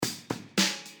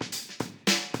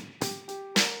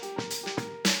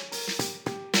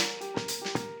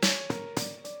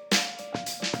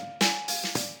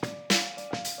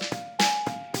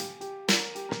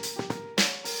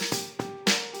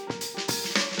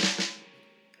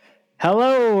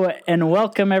Hello and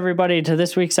welcome everybody to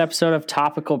this week's episode of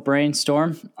Topical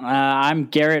Brainstorm. I'm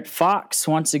Garrett Fox,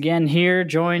 once again here,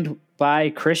 joined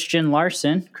by Christian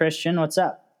Larson. Christian, what's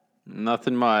up?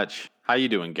 Nothing much. How you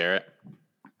doing, Garrett?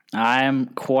 I am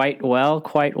quite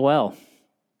well.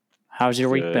 How's your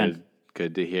week been?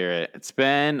 Good to hear it. It's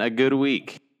been a good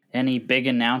week. Any big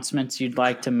announcements you'd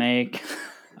like to make?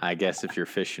 I guess if you're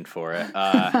fishing for it.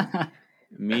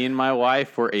 Me and my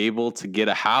wife were able to get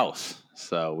a house.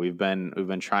 So we've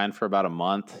been trying for about a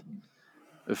month.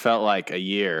 It felt like a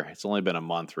year. It's only been a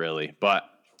month, really. But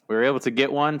we were able to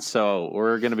get one, so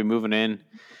we're going to be moving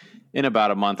in about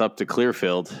a month up to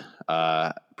Clearfield,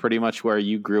 pretty much where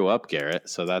you grew up, Garrett.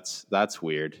 So that's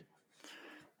weird.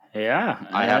 Yeah.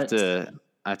 I have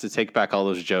to take back all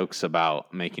those jokes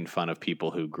about making fun of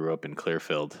people who grew up in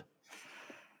Clearfield.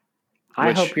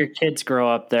 I hope your kids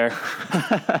grow up there.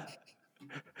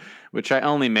 Which I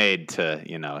only made to,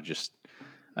 just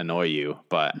annoy you,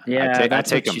 but yeah, I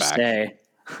take them back. Say.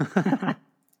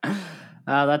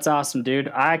 That's awesome, dude.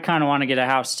 I kind of want to get a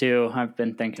house too. I've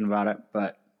been thinking about it,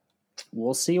 but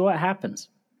we'll see what happens.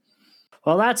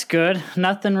 Well, that's good.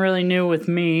 Nothing really new with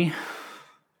me.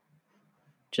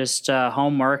 Just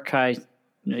homework.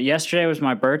 Yesterday was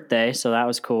my birthday, so that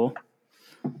was cool.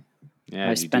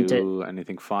 Yeah, did you do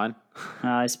anything fun?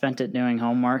 I spent it doing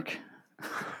homework.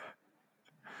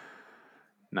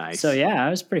 Nice. So yeah, it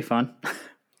was pretty fun.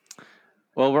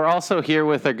 Well, we're also here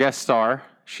with our guest star.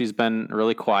 She's been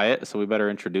really quiet, so we better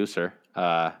introduce her.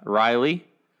 Riley.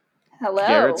 Hello.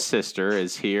 Garrett's sister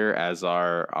is here as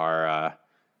our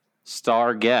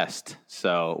star guest.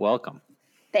 So welcome.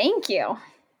 Thank you.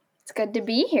 It's good to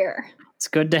be here. It's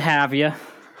good to have you.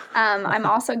 I'm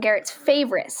also Garrett's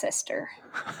favorite sister.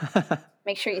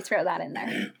 Make sure you throw that in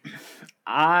there.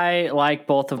 I like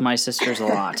both of my sisters a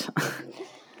lot.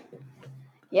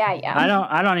 Yeah.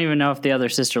 I don't even know if the other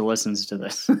sister listens to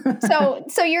this.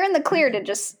 So you're in the clear to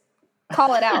just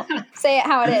call it out. Say it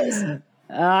how it is.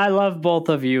 I love both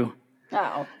of you.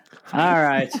 Oh. All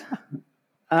right.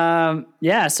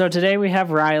 Yeah, so today we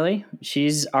have Riley.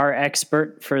 She's our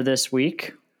expert for this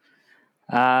week.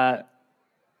 I'm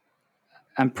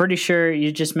pretty sure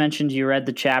you just mentioned you read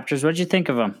the chapters. What did you think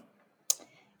of them?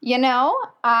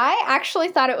 I actually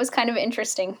thought it was kind of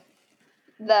interesting.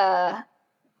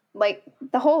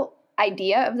 The whole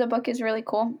idea of the book is really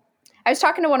cool. I was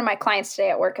talking to one of my clients today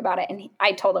at work about it, and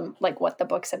I told him what the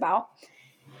book's about.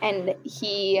 And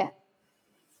he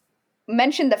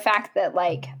mentioned the fact that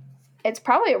it's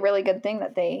probably a really good thing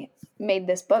that they made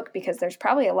this book, because there's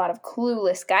probably a lot of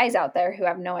clueless guys out there who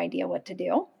have no idea what to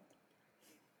do.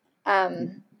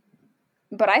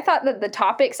 But I thought that the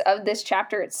topics of this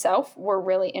chapter itself were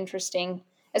really interesting,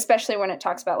 especially when it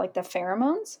talks about the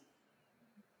pheromones.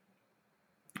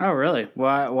 Oh, really?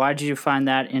 Why did you find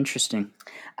that interesting?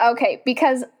 Okay,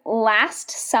 because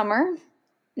last summer,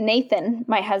 Nathan,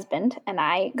 my husband, and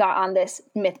I got on this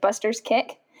Mythbusters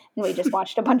kick, and we just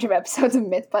watched a bunch of episodes of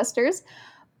Mythbusters.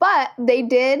 But they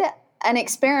did an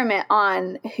experiment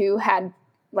on who had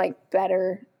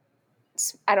better,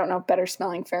 I don't know if better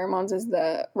smelling pheromones is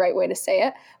the right way to say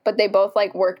it, but they both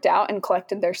worked out and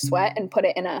collected their sweat and put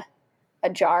it in a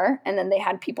jar, and then they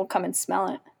had people come and smell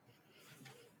it.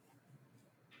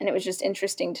 And it was just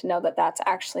interesting to know that that's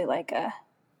actually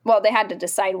they had to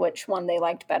decide which one they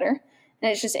liked better.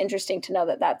 And it's just interesting to know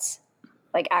that that's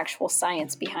actual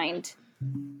science behind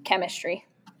chemistry.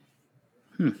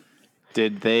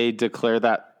 Did they declare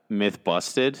that myth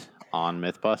busted on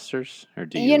Mythbusters? Or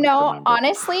do you remember?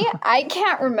 Honestly, I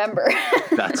can't remember.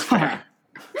 That's fair.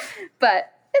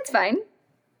 But it's fine.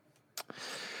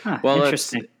 Well,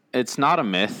 interesting. It's not a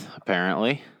myth,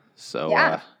 apparently. So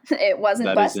yeah, it wasn't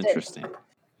that busted. Is interesting.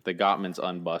 The Gottmans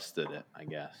unbusted it, I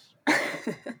guess.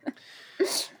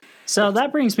 So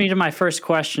that brings me to my first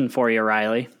question for you,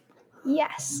 Riley.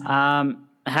 Yes.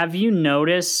 Have you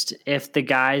noticed if the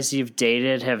guys you've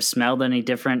dated have smelled any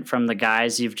different from the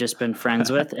guys you've just been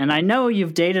friends with? And I know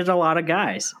you've dated a lot of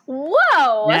guys.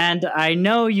 Whoa! And I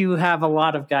know you have a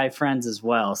lot of guy friends as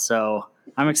well. So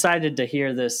I'm excited to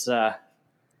hear this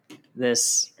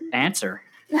answer.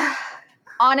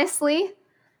 Honestly,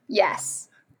 yes.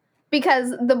 Because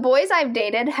the boys I've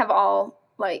dated have all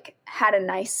had a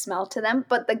nice smell to them,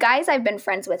 but the guys I've been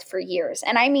friends with for years,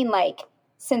 and I mean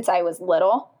since I was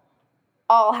little,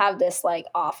 all have this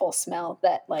awful smell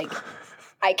that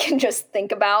I can just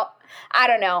think about. I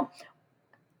don't know.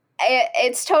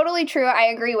 It's totally true. I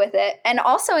agree with it. And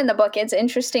also in the book, it's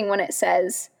interesting when it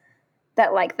says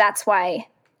that that's why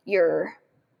your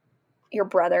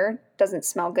brother doesn't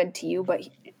smell good to you, but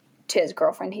to his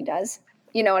girlfriend he does.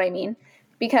 You know what I mean?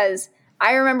 Because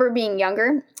I remember being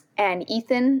younger and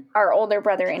Ethan, our older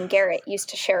brother, and Garrett used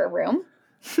to share a room.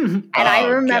 And I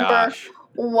remember gosh.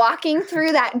 walking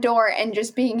through that door and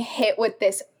just being hit with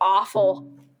this awful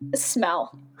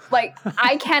smell. Like,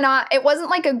 it wasn't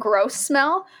like a gross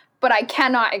smell, but I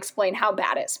cannot explain how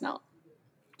bad it smelled.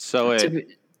 So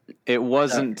it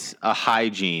wasn't a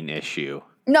hygiene issue.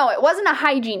 No, it wasn't a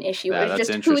hygiene issue. Yeah, it was that's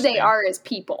just who they interesting. are as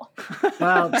people.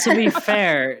 Well, to be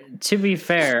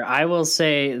fair, I will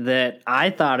say that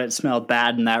I thought it smelled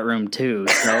bad in that room too.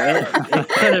 So it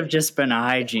could have just been a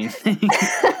hygiene thing.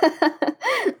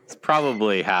 It's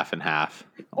probably half and half.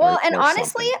 Well, and or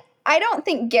honestly, something. I don't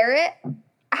think Garrett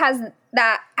has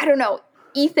that. I don't know.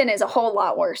 Ethan is a whole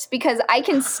lot worse because I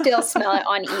can still smell it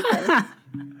on Ethan.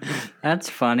 That's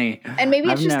funny. And maybe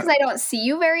it's I've just because I don't see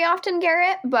you very often,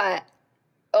 Garrett, but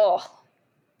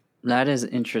that is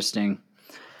interesting.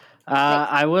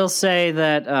 I will say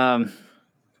that I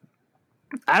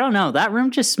don't know. That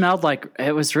room just smelled like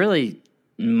it was really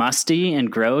musty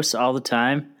and gross all the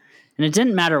time, and it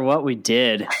didn't matter what we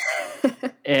did.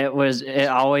 It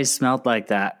always smelled like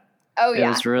that. Oh yeah, It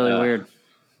was really weird.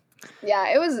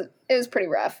 Yeah, it was pretty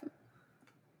rough.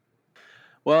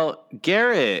 Well,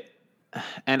 Garrett,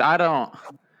 and I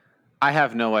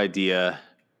have no idea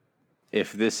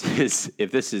if this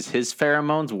is his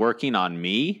pheromones working on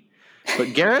me,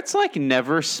 but Garrett's like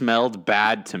never smelled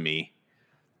bad to me.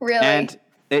 Really? And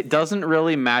it doesn't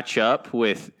really match up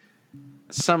with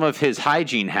some of his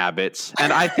hygiene habits.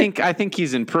 And I think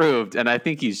he's improved, and I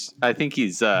think he's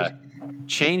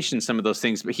changed in some of those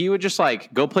things. But he would just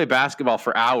like go play basketball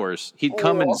for hours. He'd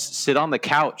come and sit on the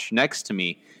couch next to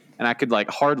me, and I could like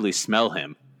hardly smell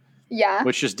him. Yeah.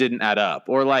 Which just didn't add up.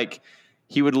 Or like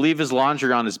he would leave his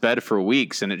laundry on his bed for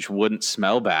weeks and it just wouldn't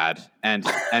smell bad. And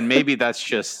maybe that's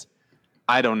just,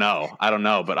 I don't know.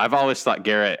 But I've always thought,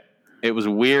 Garrett, it was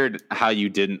weird how you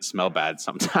didn't smell bad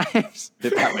sometimes,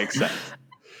 if that makes sense.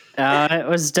 It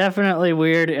was definitely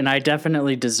weird, and I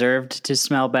definitely deserved to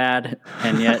smell bad,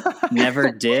 and yet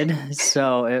never did.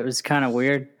 So it was kind of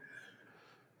weird.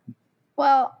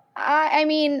 Well, I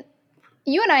mean,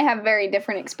 you and I have very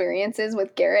different experiences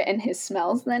with Garrett and his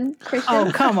smells than Christian.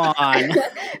 Oh, come on.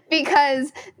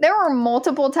 Because there were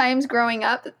multiple times growing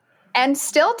up, and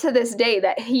still to this day,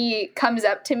 that he comes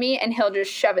up to me and he'll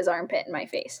just shove his armpit in my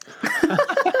face.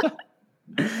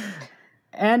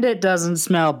 And it doesn't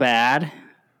smell bad.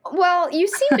 Well, you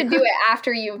seem to do it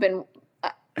after you've been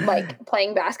like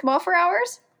playing basketball for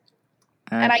hours.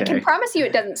 Okay. And I can promise you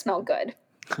it doesn't smell good.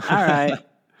 All right.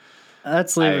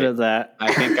 Let's leave it at that.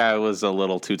 I think I was a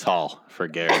little too tall for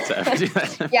Garrett to ever do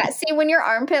that. Yeah, see, when you're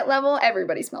armpit level,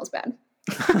 everybody smells bad.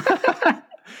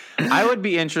 I would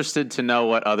be interested to know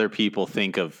what other people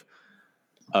think of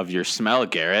your smell,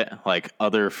 Garrett, like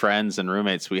other friends and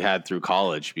roommates we had through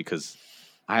college, because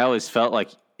I always felt like,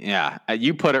 yeah,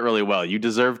 you put it really well. You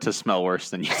deserve to smell worse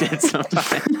than you did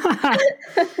sometimes.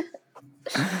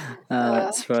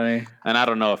 That's funny. And I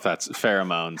don't know if that's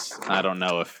pheromones. I don't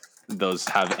know if those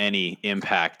have any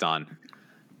impact on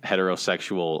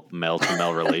heterosexual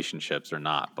male-to-male relationships or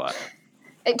not, but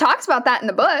It talks about that in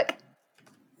the book.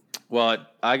 well,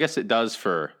 I guess it does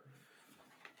for,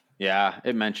 yeah,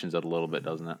 it mentions it a little bit,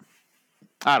 doesn't it?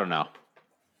 I don't know.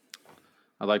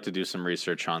 I'd like to do some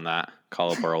research on that.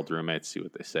 Call up our old roommates, see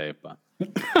what they say. But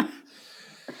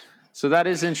so that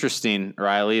is interesting,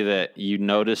 Riley, that you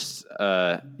noticed,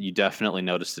 you definitely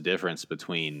noticed the difference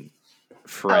between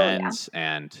friends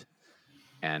and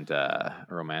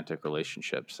romantic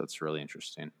relationships. That's really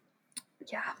interesting.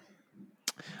 Yeah.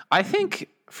 I think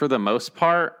for the most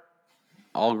part,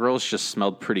 all girls just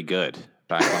smelled pretty good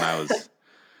back when I was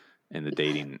in the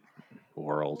dating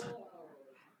world.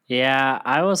 Yeah,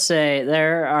 I will say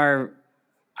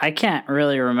I can't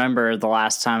really remember the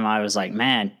last time I was like,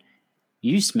 man,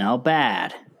 you smell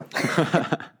bad.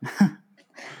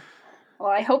 Well,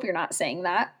 I hope you're not saying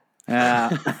that.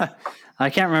 I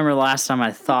can't remember the last time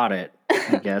I thought it,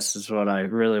 I guess is what I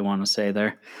really want to say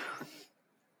there.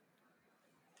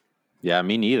 Yeah,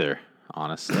 me neither,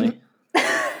 honestly.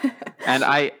 And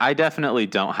I definitely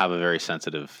don't have a very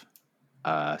sensitive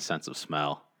sense of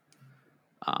smell.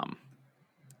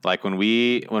 Like when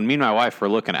me and my wife were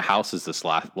looking at houses this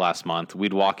last month,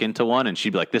 we'd walk into one and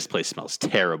she'd be like, "This place smells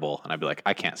terrible," and I'd be like,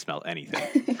 "I can't smell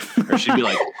anything." Or she'd be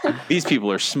like, "These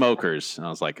people are smokers," and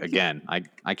I was like, "Again,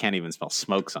 I can't even smell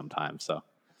smoke sometimes." So,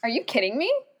 Are you kidding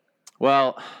me?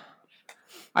 well,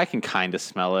 I can kind of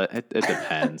smell it. It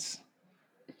depends.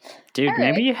 Dude, All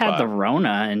maybe right. you had the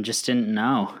Rona and just didn't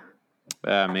know.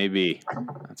 Maybe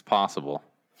that's possible.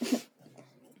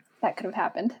 That could have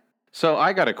happened. So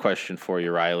I got a question for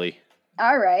you, Riley.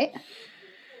 All right.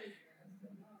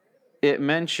 It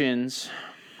mentions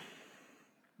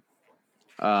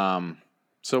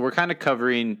So we're kind of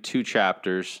covering 2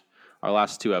 chapters, our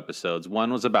last 2 episodes.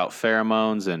 One was about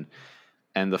pheromones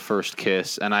and the first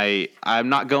kiss. And I'm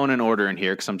not going in order in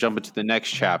here because I'm jumping to the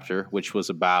next chapter, which was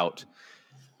about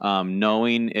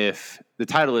knowing if the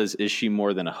title is she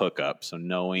more than a hookup? So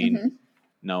knowing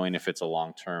if it's a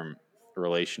long-term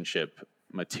relationship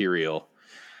material.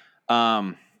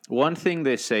 One thing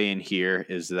they say in here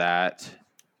is that,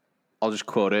 I'll just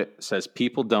quote it. It says,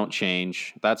 people don't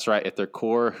change. That's right. At their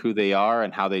core, who they are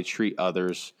and how they treat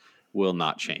others will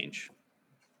not change.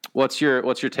 What's your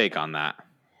take on that?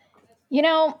 You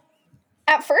know,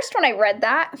 at first when I read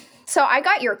that, so I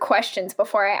got your questions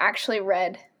before I actually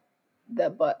read the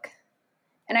book.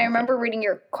 And I remember reading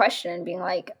your question and being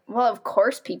like, well, of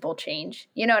course people change.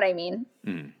 You know what I mean?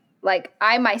 Mm. Like,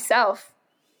 I myself,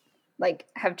 like,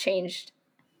 have changed,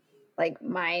 like,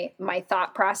 my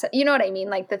thought process. You know what I mean?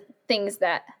 Like, the things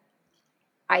that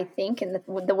I think and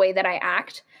the way that I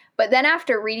act. But then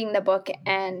after reading the book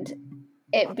and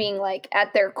it being like,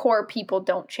 at their core, people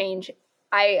don't change,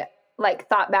 I, like,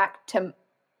 thought back to,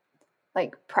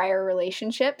 like, prior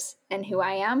relationships and who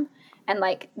I am. And,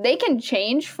 like, they can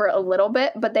change for a little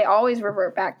bit, but they always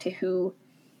revert back to who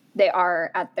they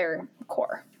are at their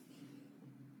core.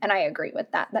 And I agree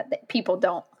with that people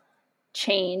don't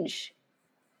change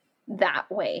that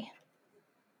way,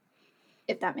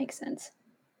 if that makes sense.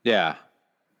 Yeah.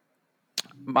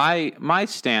 My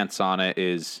stance on it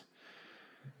is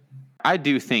I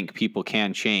do think people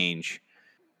can change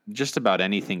just about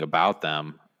anything about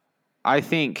them. I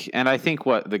think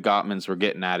what the Gottmans were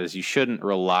getting at is you shouldn't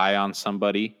rely on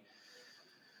somebody,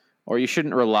 or you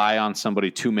shouldn't rely on somebody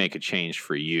to make a change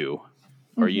for you.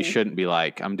 Or you shouldn't be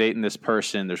like, I'm dating this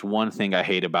person, there's one thing I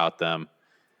hate about them.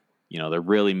 You know, they're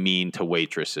really mean to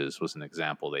waitresses was an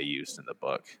example they used in the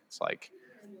book. It's like,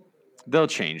 they'll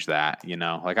change that, you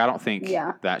know? Like, I don't think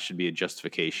that should be a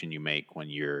justification you make when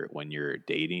you're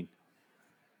dating.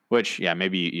 Which, yeah,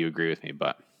 maybe you agree with me,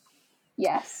 but...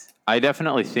 Yes. I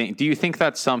definitely think... Do you think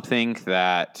that's something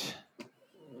that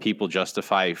people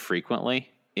justify frequently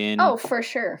in... Oh, for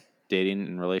sure. Dating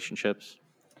and relationships?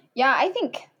 Yeah, I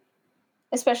think...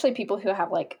 Especially people who have,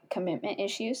 like, commitment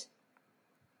issues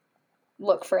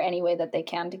look for any way that they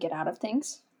can to get out of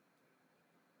things.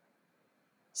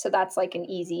 So that's, like, an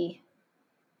easy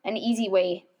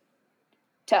way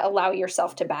to allow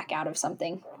yourself to back out of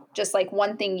something. Just, like,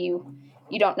 one thing you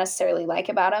don't necessarily like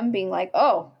about them, being like,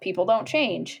 oh, people don't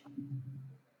change.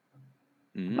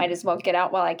 Mm-hmm. Might as well get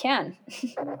out while I can.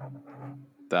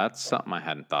 That's something I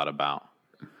hadn't thought about.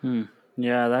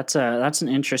 Yeah, that's an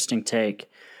interesting take.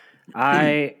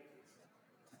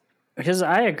 Because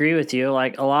I agree with you.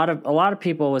 Like, a lot of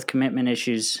people with commitment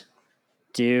issues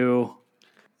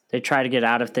they try to get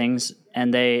out of things,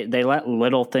 and they let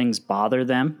little things bother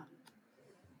them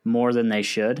more than they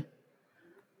should.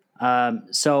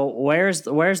 So where's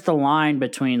the line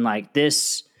between, like,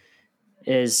 this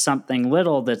is something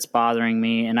little that's bothering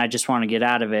me and I just want to get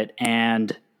out of it,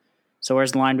 and so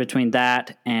where's the line between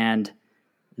that and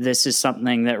this is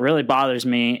something that really bothers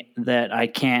me that I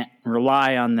can't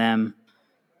rely on them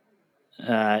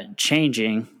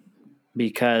changing,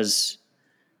 because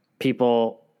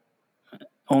people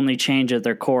only change at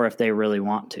their core if they really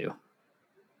want to.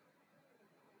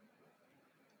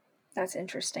 That's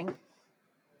interesting.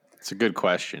 It's a good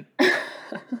question.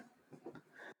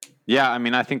 Yeah, I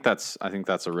mean, I think that's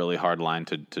a really hard line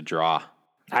to draw.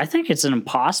 I think it's an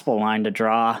impossible line to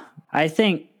draw. I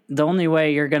think the only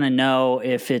way you're going to know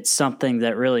if it's something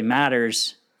that really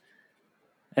matters,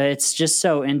 it's just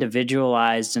so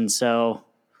individualized, and so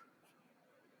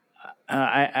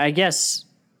I guess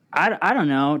I don't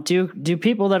know. Do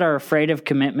people that are afraid of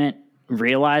commitment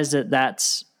realize that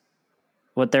that's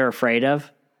what they're afraid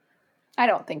of? I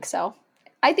don't think so.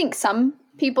 I think some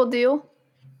people do,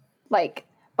 like,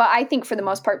 but I think for the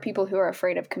most part, people who are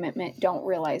afraid of commitment don't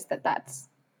realize that that's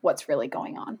what's really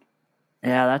going on.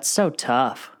 Yeah, that's so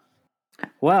tough.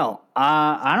 Well,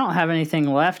 I don't have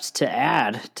anything left to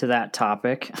add to that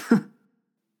topic.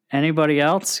 Anybody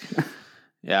else?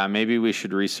 Yeah, maybe we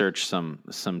should research some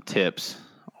tips,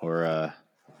 or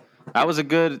that was a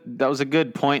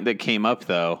good point that came up,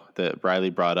 though, that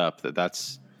Riley brought up,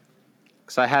 that's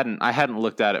because I hadn't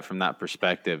looked at it from that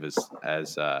perspective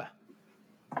as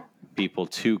people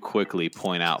too quickly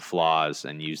point out flaws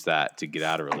and use that to get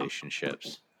out of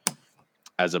relationships,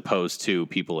 as opposed to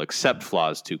people accept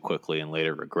flaws too quickly and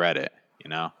later regret it. You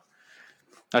know,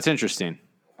 that's interesting.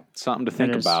 Something to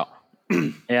think about.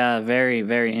 Yeah, very,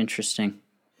 very interesting.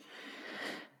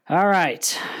 All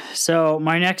right. So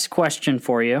my next question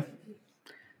for you.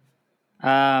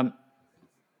 John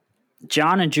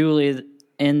and Julie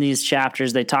in these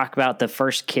chapters, they talk about the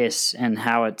first kiss and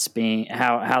how it's being,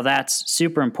 how that's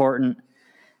super important.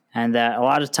 And that a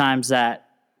lot of times that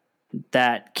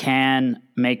can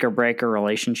make or break a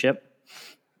relationship.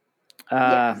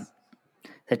 Yes.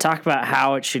 They talk about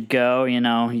how it should go. You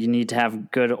know, you need to have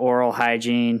good oral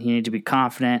hygiene. You need to be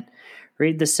confident.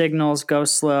 Read the signals, go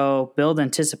slow, build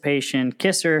anticipation,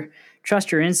 kiss her,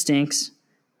 trust your instincts,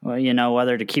 well, you know,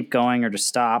 whether to keep going or to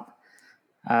stop.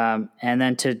 And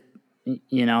then to,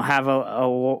 you know, have a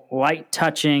light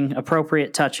touching,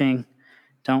 appropriate touching.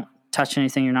 Don't touch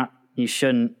anything you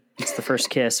shouldn't. It's the first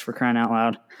kiss, for crying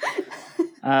out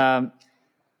loud.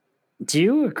 Do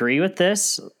you agree with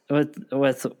this,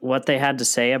 with what they had to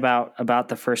say about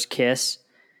the first kiss?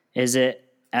 Is it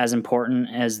as important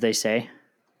as they say?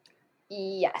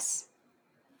 Yes.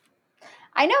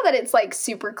 I know that it's like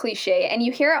super cliche and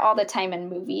you hear it all the time in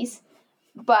movies,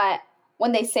 but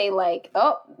when they say like,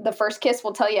 oh, the first kiss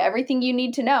will tell you everything you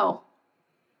need to know.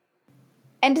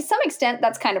 And to some extent,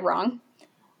 that's kind of wrong.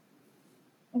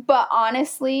 But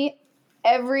honestly,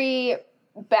 every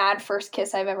bad first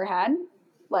kiss I've ever had,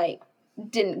 like,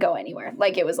 didn't go anywhere.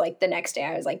 Like, it was like the next day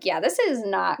I was like, yeah, this is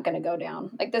not going to go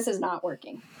down. Like, this is not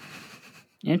working.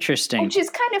 Interesting. Which is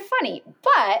kind of funny,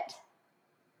 but,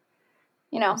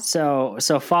 you know. So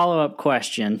follow-up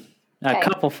question. A Okay.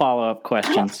 couple follow-up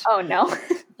questions. Oh, no.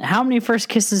 How many first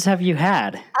kisses have you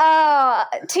had? Oh,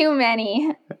 too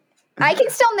many. I can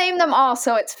still name them all,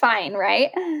 so it's fine,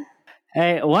 right?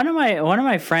 Hey, one of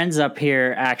my friends up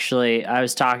here, actually, I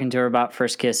was talking to her about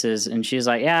first kisses, and she's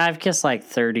like, "Yeah, I've kissed like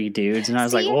 30 dudes," and I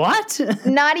was like, See? "What?"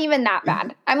 Not even that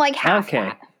bad. I'm like half Okay,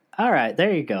 that. all right,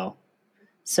 there you go.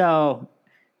 So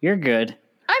you're good.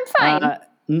 I'm fine.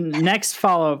 Next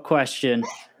follow-up question: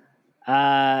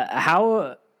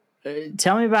 How?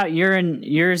 Tell me about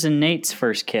yours and Nate's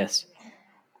first kiss.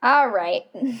 All right.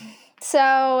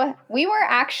 So we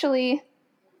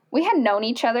had known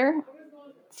each other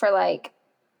for like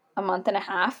a month and a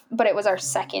half, but it was our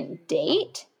second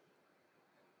date.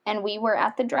 And we were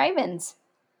at the drive-ins.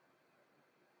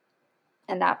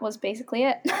 And that was basically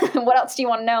it. What else do you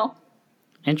want to know?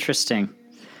 Interesting.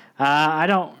 I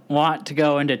don't want to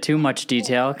go into too much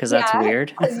detail because that's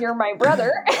weird. Because you're my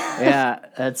brother. Yeah,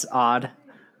 that's odd.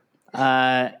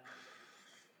 I'm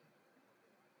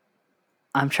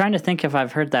trying to think if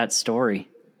I've heard that story.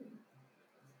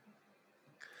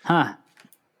 Huh.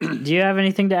 Do you have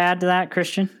anything to add to that,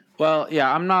 Christian? Well,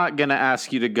 yeah, I'm not going to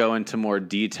ask you to go into more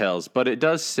details, but it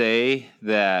does say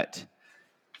that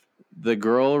the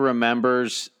girl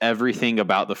remembers everything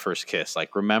about the first kiss,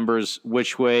 like remembers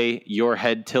which way your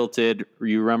head tilted,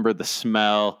 you remember the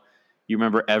smell, you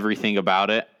remember everything about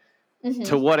it. Mm-hmm.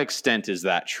 To what extent is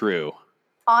that true?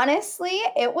 Honestly,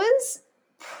 it was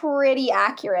pretty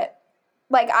accurate.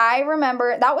 Like, I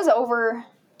remember, that was over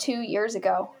 2 years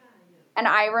ago, and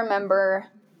I remember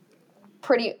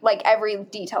pretty, like, every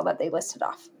detail that they listed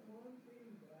off.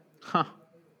 Huh.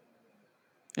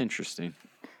 Interesting.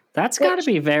 That's got to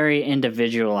be very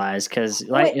individualized because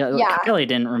Kelly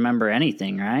didn't remember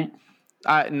anything, right?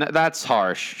 That's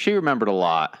harsh. She remembered a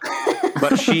lot,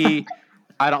 but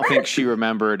I don't think she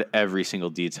remembered every single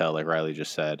detail, like Riley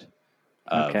just said,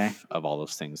 of all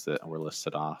those things that were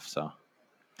listed off. So,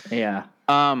 yeah.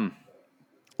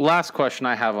 Last question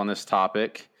I have on this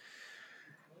topic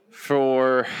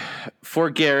for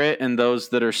Garrett and those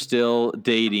that are still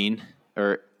dating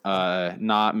or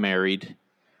not married.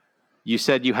 You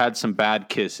said you had some bad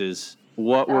kisses.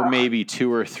 What were maybe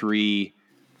 2 or 3,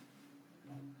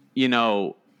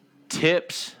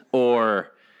 tips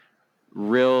or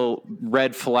real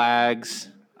red flags?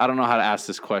 I don't know how to ask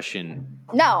this question.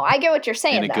 No, I get what you're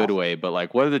saying, in a good way, but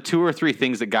like, what are the 2 or 3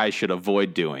 things that guys should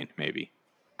avoid doing, maybe?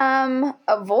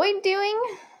 Avoid doing?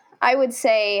 I would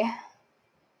say,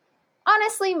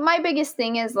 honestly, my biggest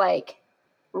thing is, like,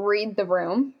 read the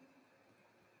room.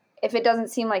 If it doesn't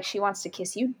seem like she wants to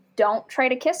kiss you, don't try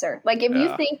to kiss her. Like, if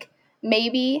you think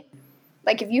maybe,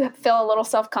 like, if you feel a little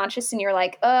self-conscious and you're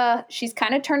like, she's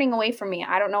kind of turning away from me,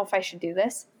 I don't know if I should do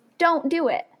this, don't do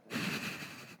it.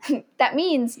 That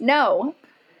means no.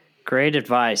 Great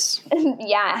advice.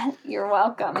 Yeah, you're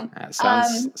welcome.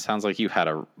 Sounds like you had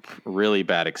a really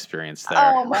bad experience there.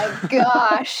 Oh my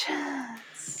gosh.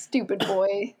 Stupid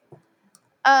boy.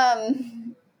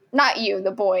 Not you,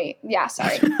 the boy. Yeah,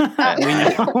 sorry. We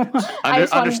know.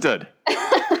 Understood.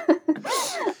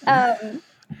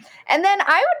 And then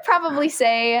I would probably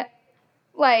say,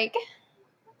 like,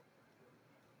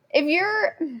 if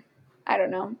you're, I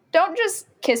don't know, don't just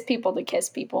kiss people to kiss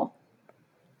people.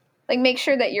 Like, make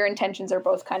sure that your intentions are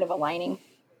both kind of aligning.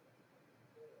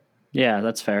 Yeah,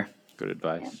 that's fair. Good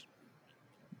advice.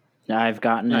 I've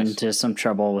gotten Nice. into some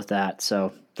trouble with that,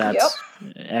 so that's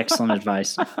excellent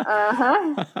advice.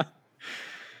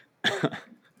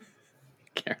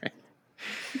 Karen.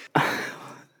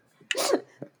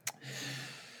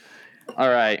 All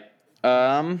right.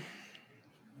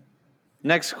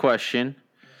 Next question.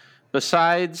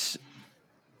 Besides,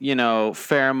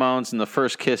 pheromones and the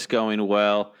first kiss going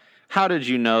well, how did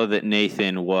you know that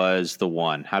Nathan was the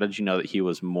one? How did you know that he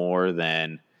was more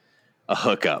than a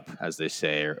hookup, as they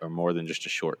say, or more than just a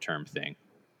short-term thing?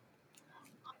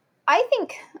 I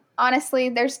think, honestly,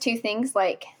 there's two things.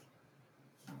 Like,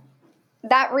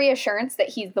 that reassurance that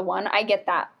he's the one, I get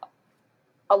that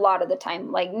a lot of the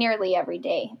time, like nearly every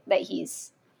day, that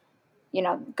he's,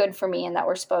 good for me and that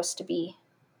we're supposed to be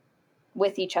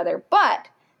with each other. But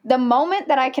the moment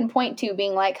that I can point to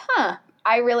being like,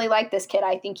 I really like this kid,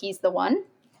 I think he's the one,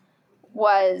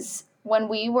 was when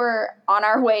we were on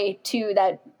our way to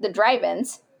the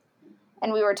drive-ins,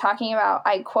 and we were talking about,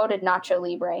 I quoted Nacho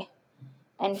Libre,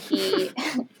 and he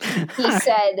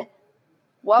said,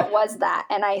 "What was that?"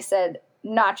 And I said,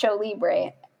 "Nacho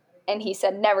Libre." And he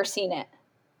said, "Never seen it."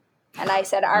 And I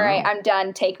said, "All right, I'm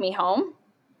done. Take me home."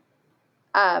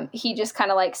 He just kind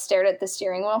of like stared at the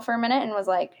steering wheel for a minute and was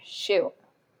like, "Shoot.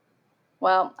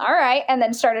 Well, all right." And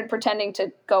then started pretending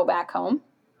to go back home.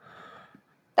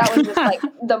 That was just like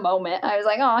the moment. I was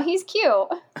like, "Oh, he's cute.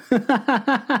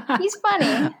 He's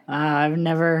funny." I've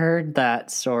never heard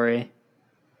that story.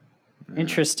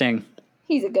 Interesting.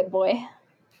 He's a good boy.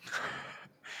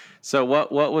 So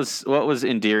what was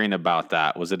endearing about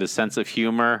that? Was it a sense of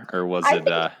humor, or was it?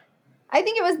 I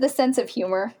think it was the sense of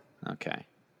humor. Okay,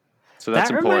 so that's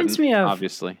That important. reminds me of-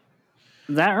 obviously.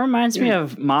 That reminds me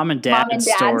of Mom and Dad's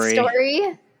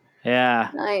story.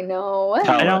 Yeah. I know.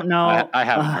 I don't know. I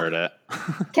haven't heard it.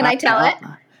 Can I tell it?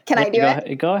 Can I do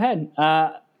it? Go ahead.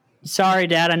 Sorry,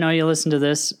 Dad. I know you listen to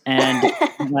this and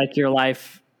like your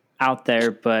life out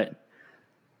there, but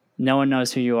no one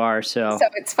knows who you are, so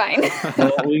it's fine.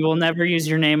 We will never use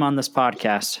your name on this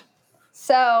podcast.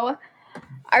 So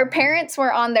our parents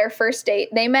were on their first date.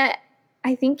 They met,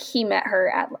 I think he met her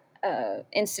at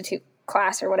institute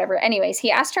class or whatever. Anyways,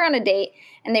 he asked her on a date,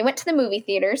 and they went to the movie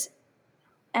theaters,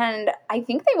 and I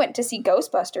think they went to see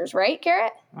Ghostbusters, right,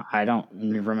 Garrett? I don't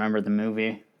remember the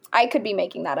movie. I could be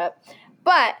making that up.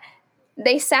 But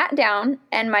they sat down,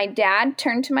 and my dad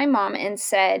turned to my mom and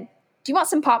said, "Do you want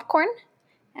some popcorn?"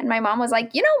 And my mom was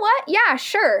like, "You know what? Yeah,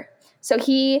 sure." So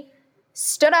he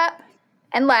stood up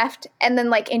and left, and then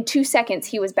like in 2 seconds,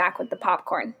 he was back with the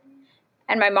popcorn.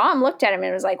 And my mom looked at him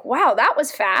and was like, "Wow, that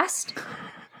was fast."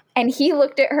 And he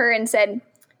looked at her and said,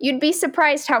 "You'd be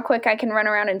surprised how quick I can run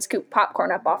around and scoop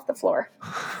popcorn up off the floor."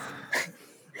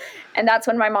 And that's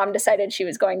when my mom decided she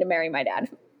was going to marry my dad.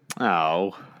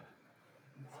 Oh.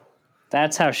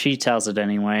 That's how she tells it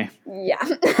anyway. Yeah.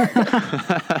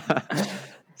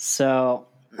 So,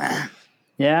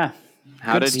 yeah.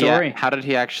 How Good story. How did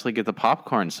he actually get the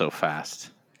popcorn so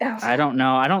fast? I don't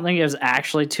know. I don't think it was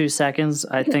actually 2 seconds.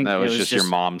 I think That was it was just your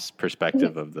mom's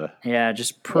perspective of the... Yeah,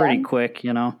 just pretty quick,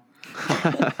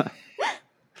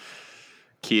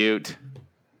 Cute.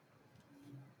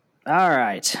 All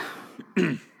right.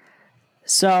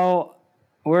 So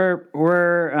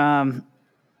we're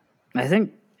I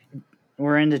think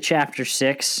we're into chapter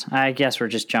 6. I guess we're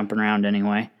just jumping around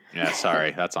anyway. Yeah,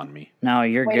 sorry. That's on me. No,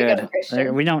 you're Way to good. go,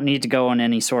 Christian. We don't need to go in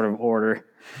any sort of order.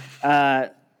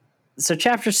 So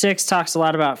chapter 6 talks a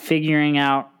lot about figuring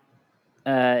out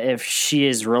if she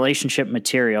is relationship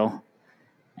material.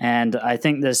 And I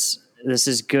think this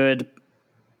is good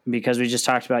because we just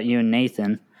talked about you and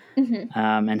Nathan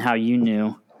and how you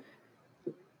knew.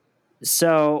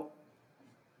 So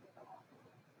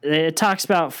it talks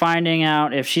about finding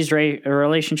out if she's a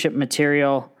relationship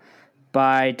material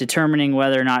by determining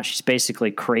whether or not she's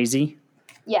basically crazy.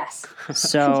 Yes.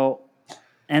 So,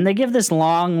 and they give this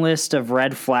long list of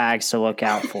red flags to look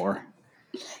out for.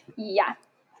 Yeah.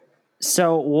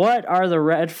 So what are the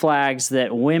red flags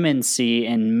that women see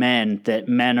in men that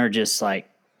men are just like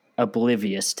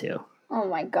oblivious to? Oh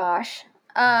my gosh.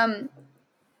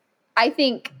 I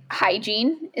think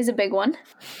hygiene is a big one.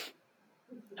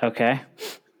 Okay.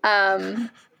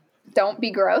 Don't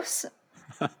be gross.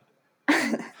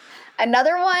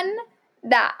 Another one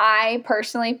that I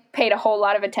personally paid a whole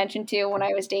lot of attention to when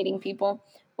I was dating people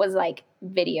was like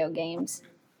video games.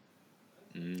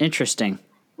 Interesting.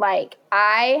 Like,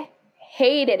 I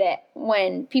hated it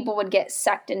when people would get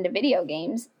sucked into video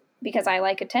games because I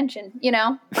like attention,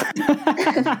 Yeah,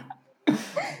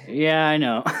 I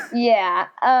know. Yeah.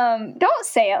 Don't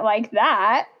say it like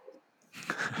that.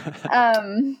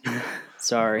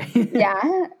 Sorry.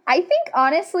 Yeah. I think,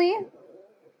 honestly,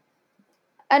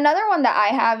 Another one that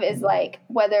I have is like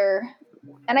whether,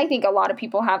 and I think a lot of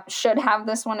people should have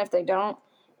this one if they don't,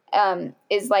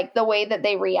 is like the way that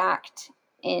they react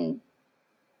in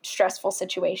stressful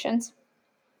situations.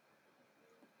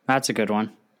 That's a good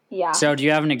one. Yeah. So do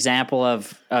you have an example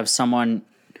of someone,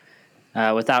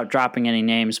 without dropping any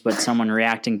names, but someone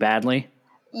reacting badly?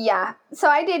 Yeah. So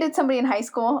I dated somebody in high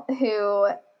school who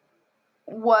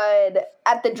would,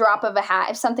 at the drop of a hat,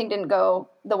 if something didn't go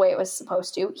the way it was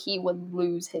supposed to, he would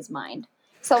lose his mind.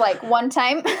 So like one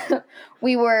time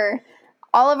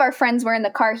all of our friends were in the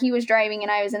car, he was driving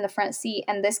and I was in the front seat,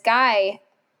 and this guy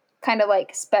kind of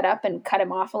like sped up and cut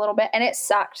him off a little bit, and it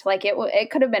sucked. Like it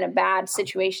could have been a bad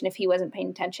situation if he wasn't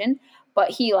paying attention, but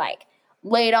he like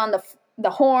laid on the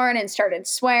horn and started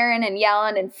swearing and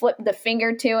yelling and flipped the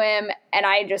finger to him, and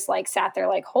I just like sat there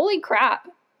like, holy crap,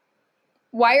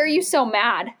 why are you so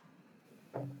mad?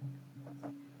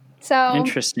 So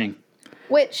interesting.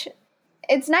 Which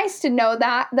it's nice to know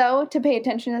that, though, to pay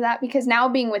attention to that, because now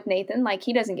being with Nathan, like,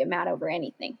 he doesn't get mad over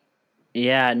anything.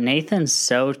 Yeah, Nathan's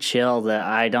so chill that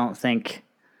I don't think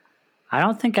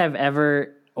I've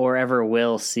ever or ever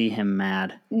will see him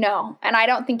mad. No, and I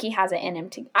don't think he has it in him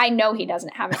I know he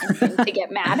doesn't have it in him to get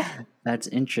mad. That's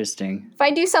interesting. If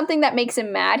I do something that makes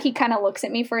him mad, he kind of looks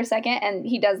at me for a second and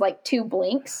he does like 2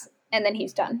 blinks and then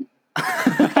he's done.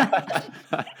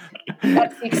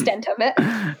 That's the extent of it.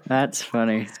 That's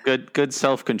funny. It's good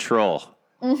self-control.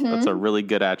 Mm-hmm. That's a really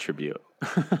good attribute.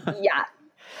 Yeah.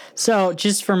 So,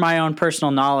 just for my own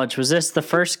personal knowledge, was this the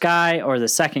first guy or the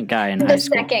second guy in high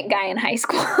school? The second guy in high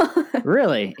school.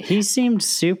 Really? He seemed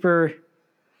super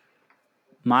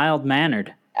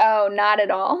mild-mannered. Oh, not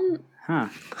at all. Huh.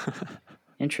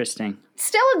 Interesting.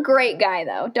 Still a great guy,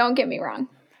 though. Don't get me wrong.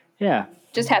 Yeah.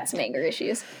 Just had some anger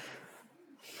issues.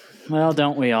 Well,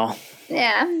 don't we all?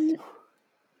 Yeah.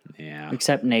 Yeah.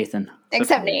 Except Nathan.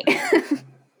 Except Nate.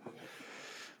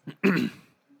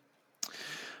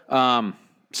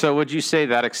 So would you say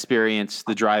that experience,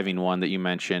 the driving one that you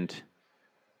mentioned,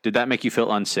 did that make you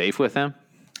feel unsafe with him?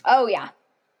 Oh, yeah.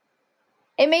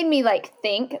 It made me, like,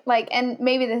 think, like, and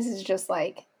maybe this is just,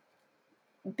 like,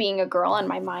 being a girl in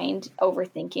my mind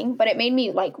overthinking, but it made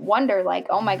me, like, wonder, like,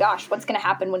 oh, my gosh, what's going to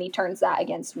happen when he turns that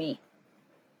against me?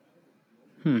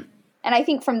 And I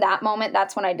think from that moment,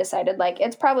 that's when I decided, like,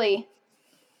 it's probably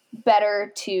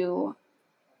better to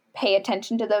pay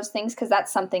attention to those things, because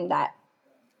that's something that,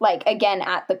 like, again,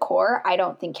 at the core, I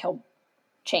don't think he'll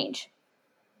change.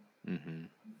 Mm-hmm.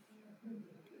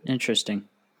 Interesting.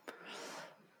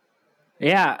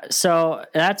 Yeah, so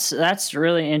that's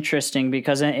really interesting,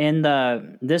 because in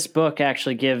this book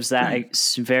actually gives that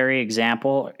very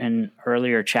example in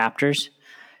earlier chapters.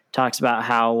 Talks about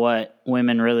how what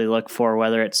women really look for,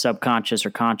 whether it's subconscious or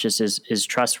conscious, is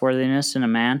trustworthiness in a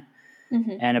man.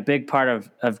 Mm-hmm. And a big part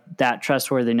of that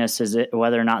trustworthiness is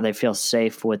whether or not they feel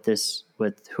safe with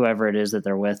whoever it is that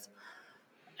they're with.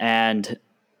 And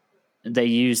they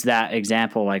use that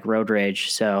example like road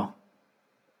rage. So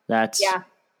that's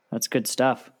good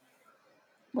stuff.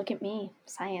 Look at me,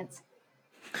 science.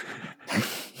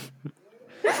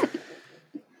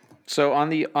 So on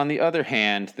the other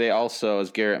hand, they also,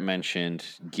 as Garrett mentioned,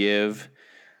 give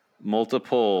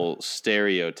multiple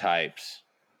stereotypes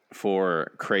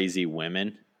for crazy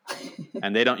women.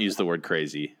 And they don't use the word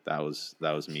crazy. That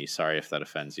was me. Sorry if that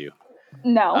offends you.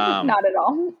 No, not at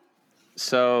all.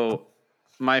 So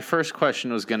my first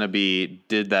question was going to be,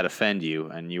 did that offend you?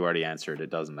 And you already answered it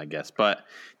doesn't, I guess. But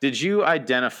did you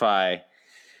identify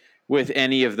with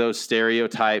any of those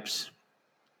stereotypes?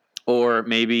 Or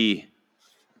maybe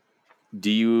do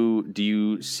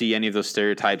you see any of those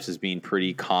stereotypes as being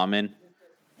pretty common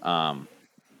and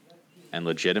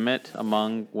legitimate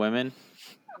among women?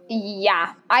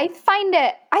 Yeah, I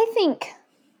think,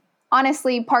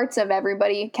 honestly, parts of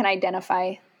everybody can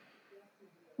identify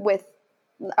with,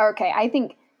 I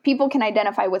think people can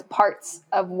identify with parts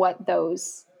of what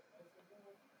those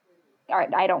are.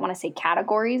 I don't want to say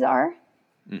categories are,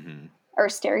 mm-hmm. or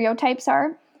stereotypes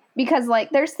are, because, like,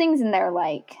 there's things in there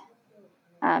like,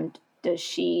 does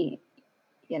she,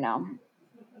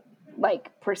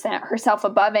 like, present herself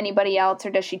above anybody else, or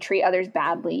does she treat others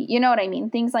badly? You know what I mean?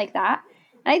 Things like that.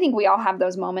 And I think we all have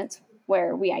those moments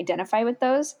where we identify with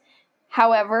those.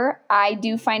 However, I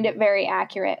do find it very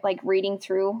accurate. Like, reading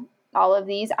through all of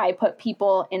these, I put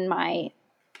people in my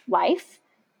life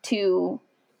to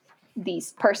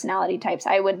these personality types.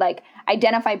 I would, like,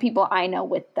 identify people I know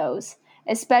with those,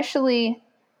 especially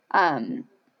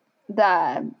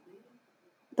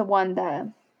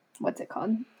what's it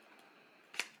called?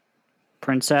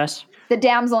 Princess? The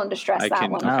damsel in distress,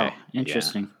 one. Okay. Oh,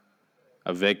 interesting.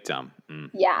 Yeah. A victim.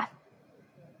 Mm. Yeah.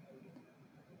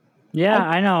 Yeah,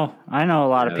 I know a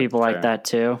lot of Yeah, people that's like fair. that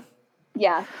too.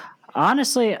 Yeah.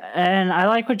 Honestly, and I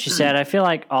like what you said. I feel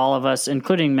like all of us,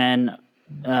 including men,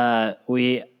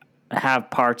 we have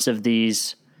parts of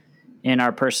these in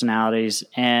our personalities,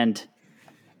 and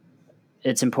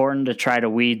it's important to try to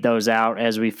weed those out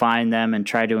as we find them and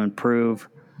try to improve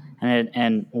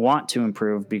and want to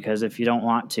improve, because if you don't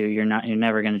want to, you're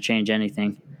never going to change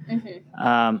anything.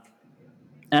 And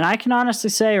I can honestly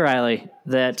say, Riley,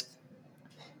 that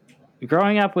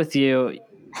growing up with you,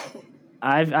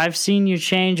 I've seen you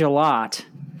change a lot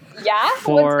Yeah?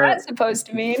 What's that supposed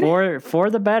to mean? for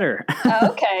the better.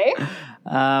 Okay.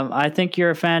 I think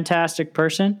you're a fantastic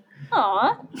person.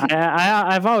 Aw.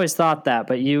 I've always thought that,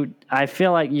 but I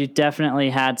feel like you definitely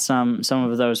had some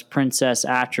of those princess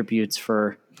attributes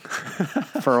for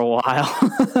a while.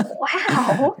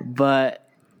 Wow. But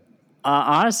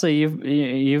honestly,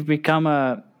 you've become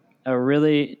a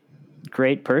really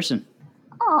great person.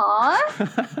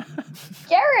 Aw.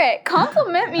 Garrett,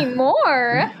 compliment me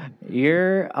more.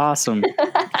 You're awesome.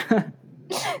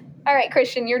 All right,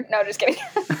 Christian, no, just kidding.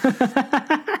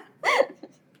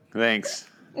 Thanks.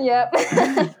 Yep.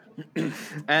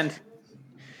 And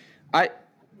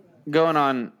going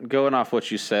off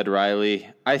what you said, Riley,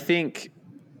 I think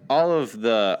all of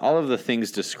the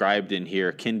things described in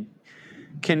here can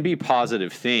be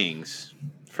positive things.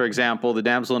 For example, the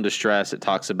damsel in distress, it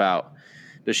talks about,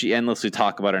 does she endlessly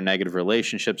talk about her negative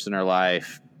relationships in her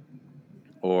life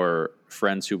or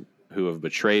friends who have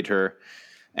betrayed her?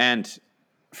 And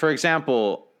for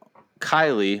example,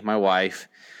 Kylie, my wife,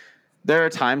 there are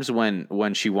times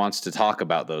when she wants to talk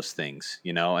about those things,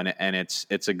 and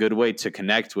it's a good way to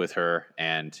connect with her,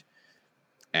 and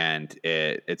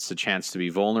it's a chance to be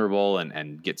vulnerable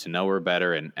and get to know her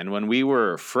better. And when we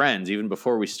were friends, even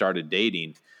before we started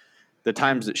dating, the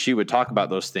times that she would talk about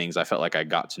those things, I felt like I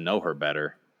got to know her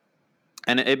better.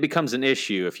 And it becomes an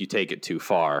issue if you take it too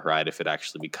far, right? If it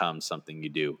actually becomes something you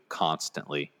do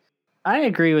constantly. I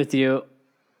agree with you.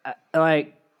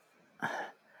 Like,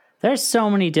 there's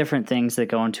so many different things that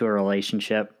go into a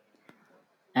relationship,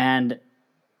 and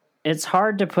it's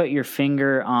hard to put your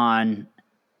finger on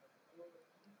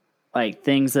like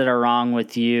things that are wrong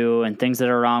with you and things that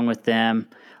are wrong with them.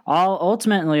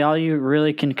 Ultimately, all you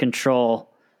really can control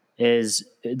is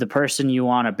the person you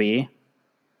want to be.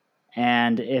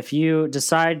 And if you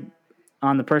decide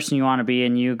on the person you want to be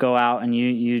and you go out and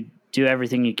you do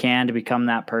everything you can to become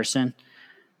that person,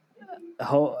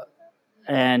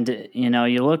 and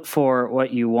you look for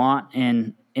what you want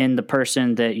in the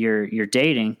person that you're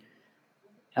dating,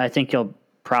 I think you'll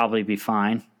probably be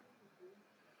fine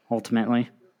ultimately.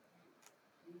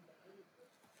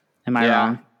 Am I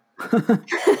wrong?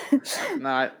 No,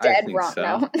 I Dead think wrong.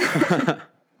 so. No.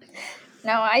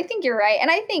 No, I think you're right.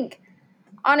 And I think,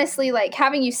 honestly, like,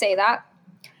 having you say that,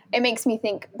 it makes me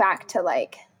think back to,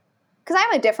 like, because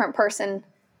I'm a different person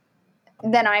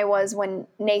than I was when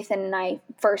Nathan and I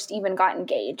first even got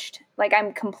engaged. Like,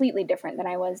 I'm completely different than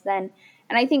I was then.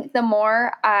 And I think the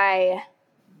more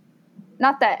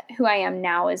not that who I am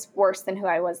now is worse than who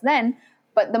I was then,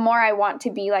 but the more I want to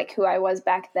be like who I was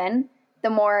back then, the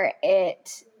more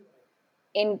it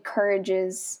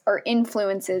encourages or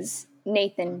influences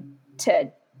Nathan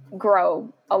to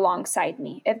grow alongside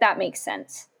me, if that makes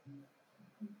sense.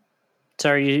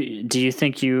 So do you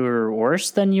think you were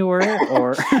worse than you were,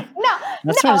 or No,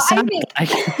 that's no, what it sounded I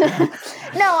think,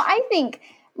 like. No, I think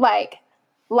like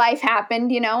life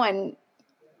happened, and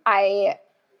I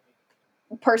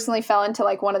personally fell into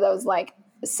like one of those like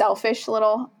selfish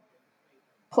little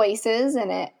places,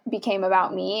 and it became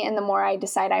about me. And the more I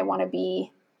decide I want to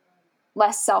be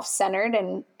less self-centered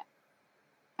and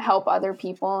help other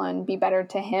people and be better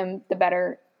to him, the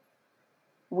better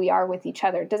we are with each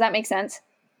other. Does that make sense?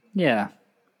 Yeah.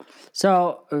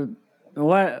 So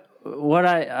what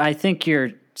I think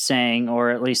you're saying, or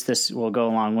at least this will go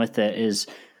along with it, is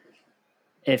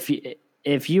if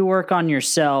you work on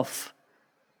yourself,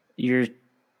 the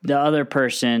other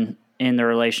person in the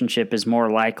relationship is more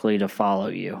likely to follow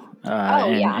you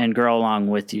and grow along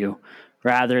with you,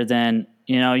 rather than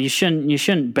you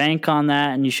shouldn't bank on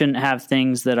that, and you shouldn't have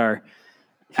things that are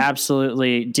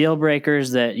absolutely deal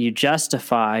breakers that you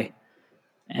justify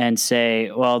and say,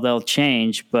 well, they'll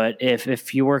change. But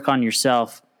if you work on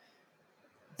yourself,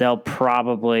 they'll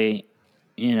probably,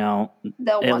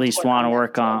 at least want to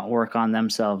work on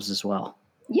themselves as well.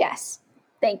 Yes.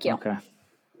 Thank you. Okay.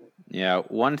 Yeah.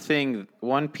 One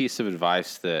piece of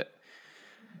advice that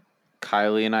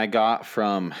Kylie and I got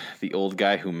from the old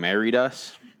guy who married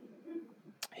us,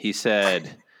 he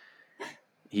said,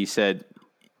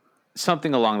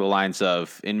 something along the lines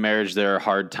of, in marriage, there are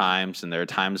hard times, and there are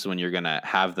times when you're going to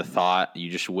have the thought, you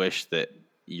just wish that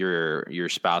your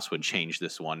spouse would change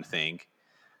this one thing.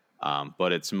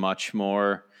 But it's much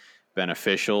more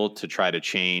beneficial to try to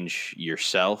change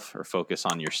yourself or focus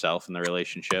on yourself in the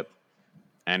relationship.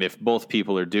 And if both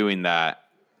people are doing that,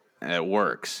 it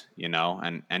works,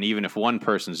 and even if one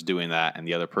person's doing that and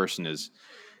the other person is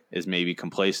maybe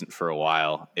complacent for a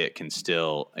while, it can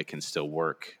still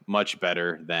work much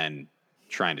better than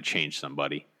trying to change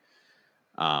somebody.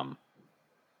 And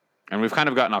we've kind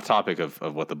of gotten off topic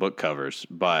of what the book covers,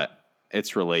 but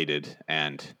it's related,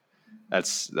 and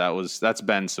that's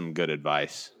been some good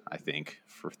advice, I think,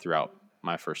 for throughout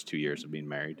my first 2 years of being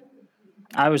married.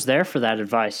 I was there for that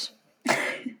advice.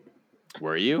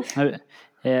 Were you?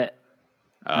 Yeah,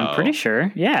 I'm pretty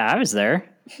sure. Yeah, I was there.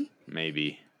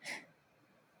 Maybe.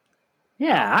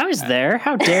 Yeah, I was there.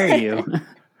 How dare you?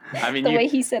 I mean, The way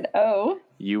he said, "Oh."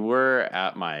 You were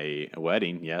at my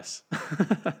wedding, yes.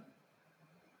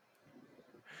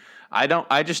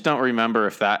 I just don't remember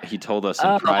if that he told us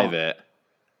in private.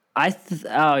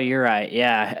 You're right.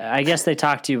 Yeah, I guess they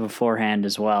talked to you beforehand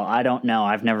as well. I don't know.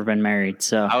 I've never been married,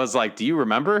 so I was like, "Do you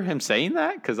remember him saying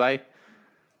that?" Because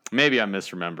maybe I'm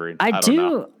misremembering. I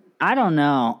do. I don't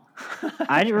know.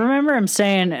 I remember him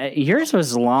saying yours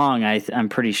was long. I'm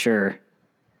pretty sure.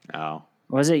 Oh,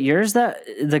 was it yours that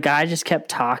the guy just kept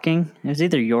talking? It was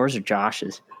either yours or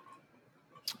Josh's.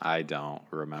 I don't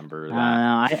remember that.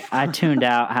 I don't know. I tuned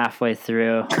out halfway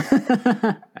through.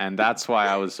 And that's why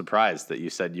I was surprised that you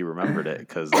said you remembered it,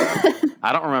 because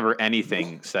I don't remember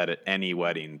anything said at any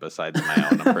wedding besides my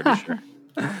own, I'm pretty sure.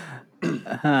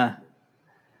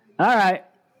 All right.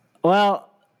 Well,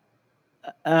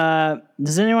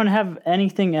 does anyone have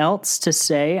anything else to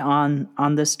say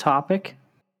on this topic?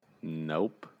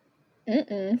 Nope.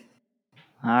 Mm-mm.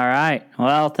 All right.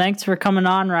 Well, thanks for coming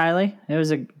on, Riley. It was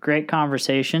a great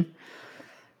conversation.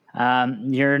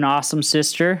 You're an awesome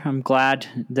sister. I'm glad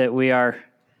that we are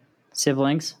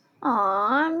siblings.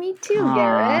 Aw, me too, Aw.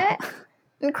 Garrett.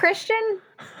 And Christian,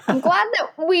 I'm glad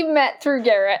that we met through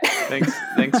Garrett.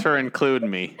 Thanks for including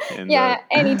me in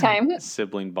anytime. the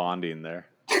sibling bonding there.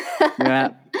 Yeah.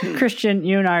 Christian,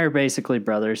 you and I are basically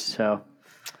brothers, so.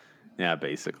 Yeah,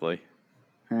 basically.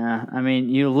 Yeah, I mean,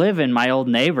 you live in my old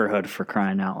neighborhood, for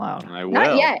crying out loud. I will.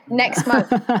 Not yet. Next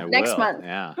month. Next month.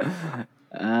 Yeah.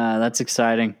 That's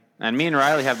exciting. And me and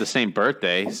Riley have the same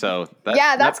birthday, so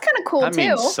that's kind of cool that too.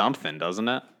 means something, doesn't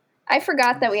it? I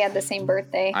forgot that we had the same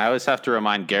birthday. I always have to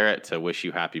remind Garrett to wish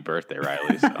you happy birthday,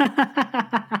 Riley. So.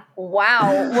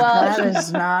 Wow. Well, That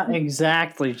is not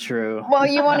exactly true. well,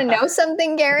 you want to know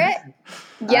something, Garrett?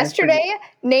 Yesterday,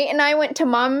 Nate and I went to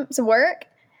Mom's work,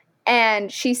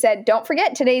 and she said, "Don't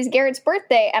forget, today's Garrett's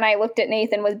birthday." And I looked at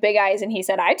Nathan with big eyes, and he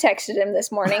said, "I texted him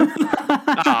this morning."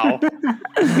 Oh,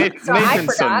 Nathan's so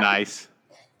forgot. Nice.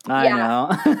 I know.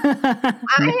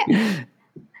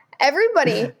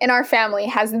 Everybody in our family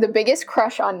has the biggest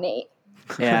crush on Nate.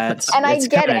 Yeah, it's And I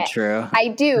get kinda it. true. I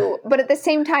do, but at the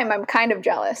same time, I'm kind of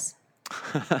jealous.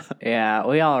 Yeah,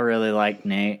 we all really like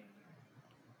Nate.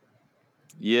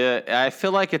 Yeah, I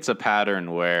feel like it's a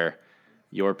pattern where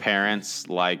your parents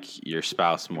like your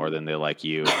spouse more than they like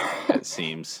you, it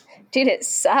seems. Dude, it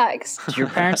sucks. Do your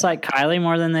parents like Kylie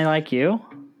more than they like you?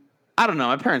 I don't know.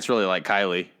 My parents really like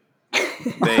Kylie.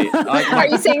 Are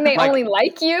you saying they only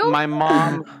like you? My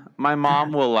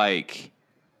mom will like.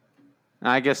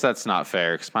 I guess that's not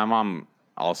fair because my mom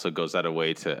also goes out of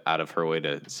her way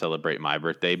to celebrate my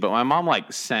birthday. But my mom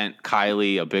sent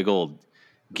Kylie a big old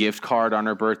gift card on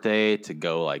her birthday to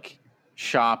go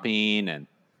shopping, and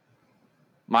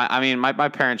my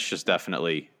parents just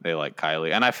definitely they like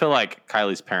Kylie, and I feel like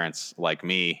Kylie's parents like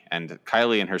me, and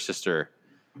Kylie and her sister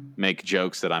make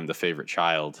jokes that I'm the favorite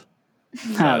child.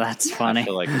 Oh, that's funny. I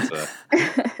feel like it's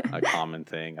a common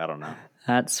thing. I don't know.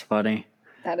 That's funny.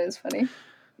 That is funny.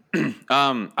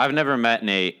 I've never met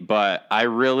Nate, but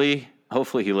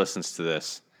hopefully he listens to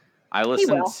this. I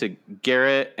listened to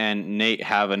Garrett and Nate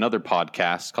have another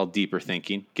podcast called Deeper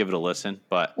Thinking. Give it a listen.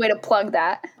 But way to plug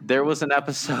that. There was an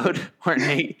episode where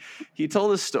Nate, he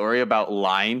told a story about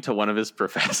lying to one of his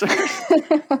professors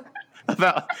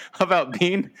about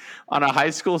being on a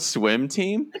high school swim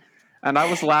team. And I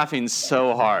was laughing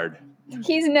so hard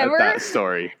He's never at that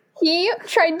story. He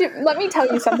tried to, let me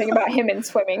tell you something about him in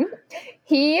swimming.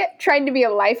 He tried to be a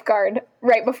lifeguard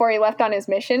right before he left on his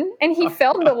mission, and he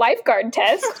failed the lifeguard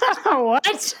test.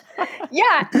 What?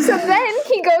 Yeah, so then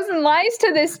he goes and lies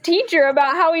to this teacher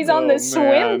about how he's on the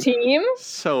swim team.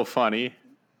 So funny.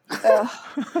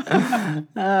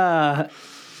 Yeah,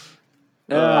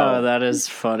 Oh, that is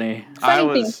funny.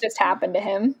 Funny things just happened to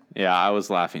him. Yeah, I was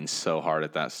laughing so hard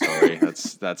at that story.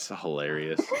 That's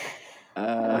hilarious.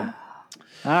 All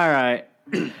right.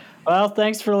 Well,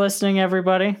 thanks for listening,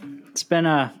 everybody. It's been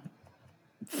a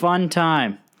fun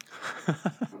time.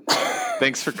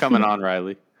 Thanks for coming on,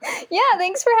 Riley. Yeah,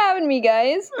 thanks for having me,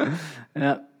 guys.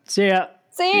 Yep. See ya.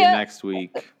 See See ya. you next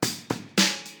week.